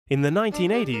In the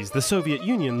 1980s, the Soviet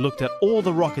Union looked at all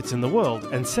the rockets in the world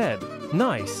and said,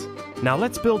 "Nice. Now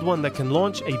let's build one that can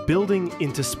launch a building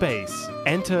into space."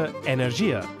 Enter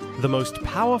Energia, the most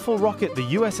powerful rocket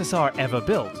the USSR ever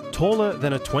built. Taller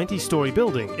than a 20-story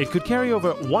building, it could carry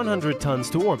over 100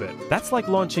 tons to orbit. That's like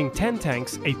launching 10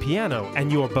 tanks, a piano,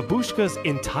 and your babushka's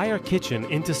entire kitchen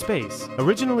into space.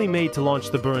 Originally made to launch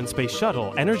the Buran space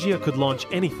shuttle, Energia could launch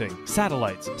anything.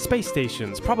 Satellites, space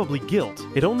stations, probably guilt.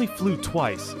 It only flew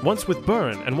twice, once with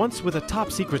Buran and once with a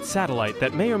top-secret satellite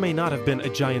that may or may not have been a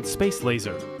giant space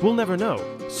laser. We'll never know.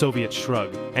 Soviets shrug.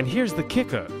 And here's the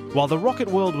kicker. While the rocket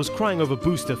world was crying over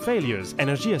booster failures,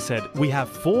 Energia said, "We have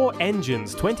 4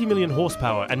 engines, 20 million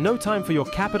horsepower, and no time for your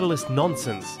capitalist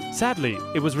nonsense." Sadly,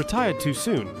 it was retired too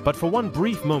soon, but for one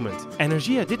brief moment,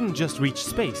 Energia didn't just reach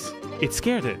space, it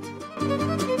scared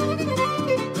it.